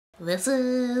This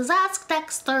is Ask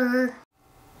Dexter.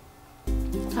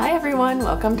 Hi everyone,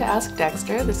 welcome to Ask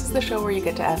Dexter. This is the show where you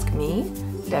get to ask me,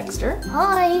 Dexter.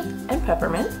 Hi. And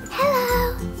Peppermint.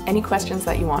 Hello. Any questions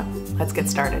that you want. Let's get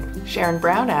started. Sharon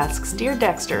Brown asks, Dear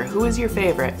Dexter, who is your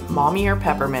favorite, Mommy or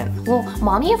Peppermint? Well,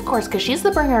 Mommy, of course, because she's the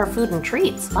bringer of food and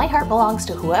treats. My heart belongs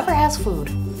to whoever has food.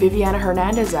 Viviana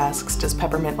Hernandez asks, does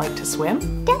Peppermint like to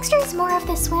swim? Dexter's more of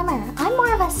the swimmer. I'm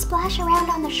more of a splash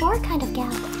around on the shore kind of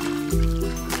gal.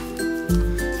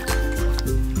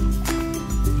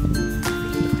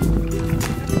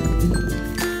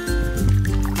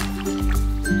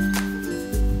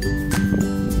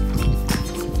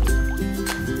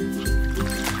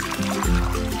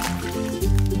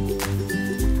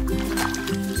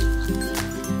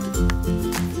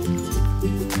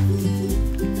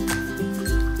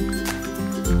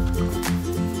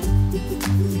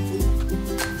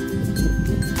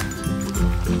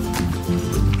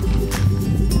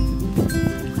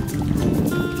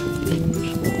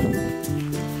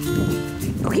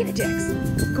 Go get it, Dex.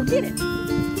 Go get it.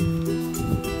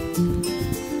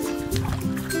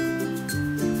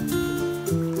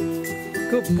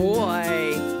 Good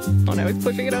boy. Oh, now he's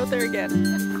pushing it out there again.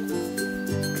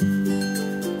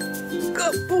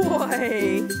 Good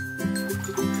boy.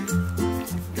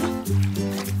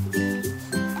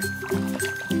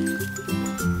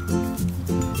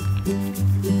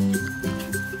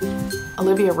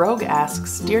 Olivia Rogue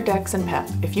asks, Dear Dex and Pep,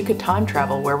 if you could time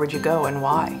travel, where would you go and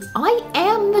why? I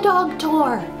am the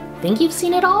Dogtor. Think you've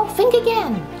seen it all? Think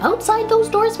again. Outside those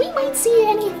doors, we might see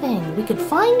anything. We could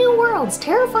find new worlds,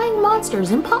 terrifying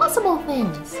monsters, impossible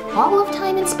things. All of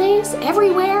time and space,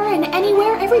 everywhere and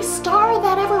anywhere, every star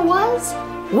that ever was.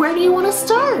 Where do you want to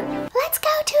start? Let's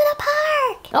go to the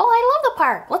park! Oh, I love the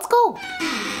park. Let's go.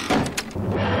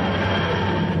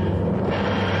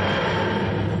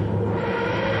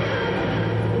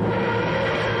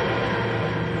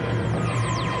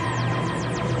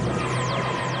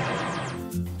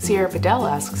 Sierra Padell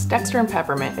asks, Dexter and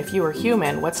Peppermint, if you were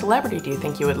human, what celebrity do you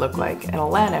think you would look like? And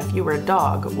Alana, if you were a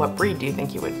dog, what breed do you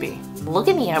think you would be? Look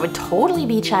at me, I would totally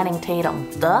be Channing Tatum.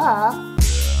 Duh. I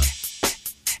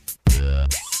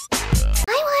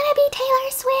want to be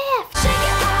Taylor Swift!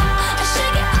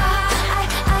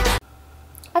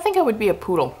 I think I would be a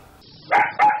poodle.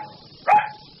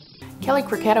 Kelly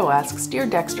Cricketto asks, Dear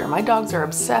Dexter, my dogs are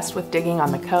obsessed with digging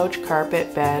on the couch,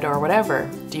 carpet, bed, or whatever.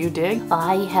 Do you dig?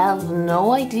 I have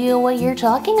no idea what you're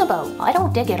talking about. I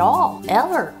don't dig at all,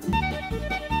 ever.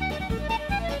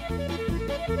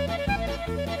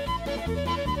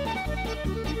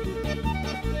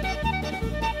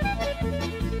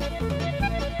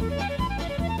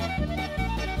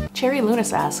 Cherry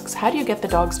Lunas asks, how do you get the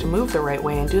dogs to move the right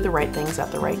way and do the right things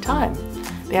at the right time?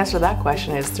 The answer to that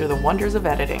question is through the wonders of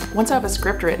editing. Once I have a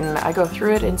script written, I go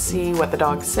through it and see what the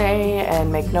dogs say and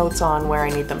make notes on where I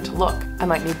need them to look. I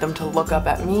might need them to look up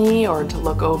at me or to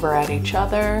look over at each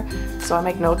other, so I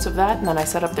make notes of that and then I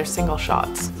set up their single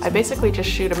shots. I basically just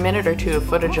shoot a minute or two of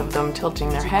footage of them tilting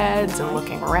their heads and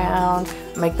looking around,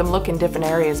 make them look in different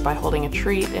areas by holding a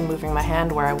treat and moving my hand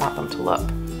where I want them to look.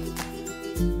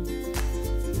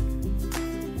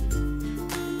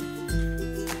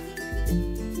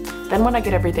 Then when I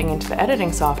get everything into the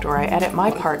editing software, I edit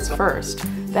my parts first,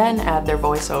 then add their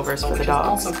voiceovers for the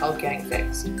dogs. Also called getting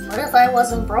fixed. What if I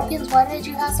wasn't broken? Why did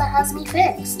you have to have me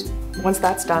fixed? Once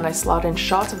that's done, I slot in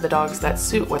shots of the dogs that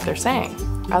suit what they're saying.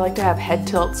 I like to have head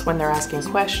tilts when they're asking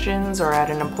questions or add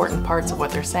in important parts of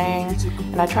what they're saying,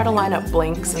 and I try to line up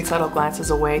blinks and subtle glances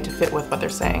away to fit with what they're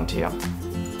saying too.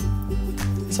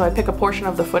 So I pick a portion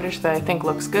of the footage that I think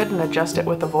looks good and adjust it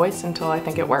with the voice until I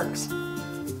think it works.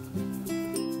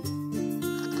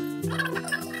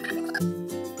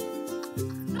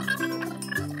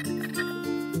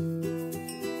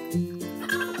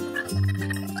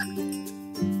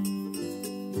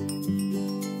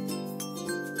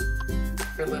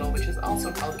 Little, which is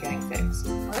also called getting fixed.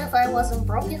 What if I wasn't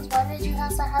broken? Why did you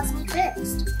have to have me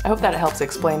fixed? I hope that helps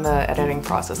explain the editing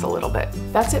process a little bit.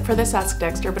 That's it for this Ask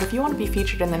Dexter, but if you want to be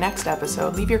featured in the next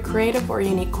episode, leave your creative or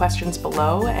unique questions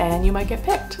below and you might get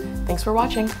picked. Thanks for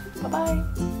watching. Bye-bye.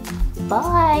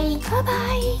 Bye.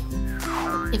 Bye-bye!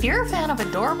 If you're a fan of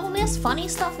adorableness, funny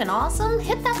stuff, and awesome,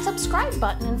 hit that subscribe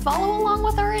button and follow along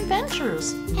with our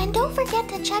adventures. And don't forget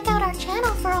to check out our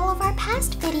channel for all of our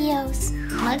past videos.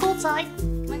 Can I go outside?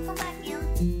 Can I come back here?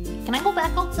 Can I go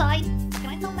back outside? Can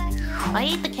I come back here? I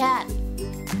ate the cat.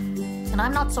 And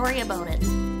I'm not sorry about it.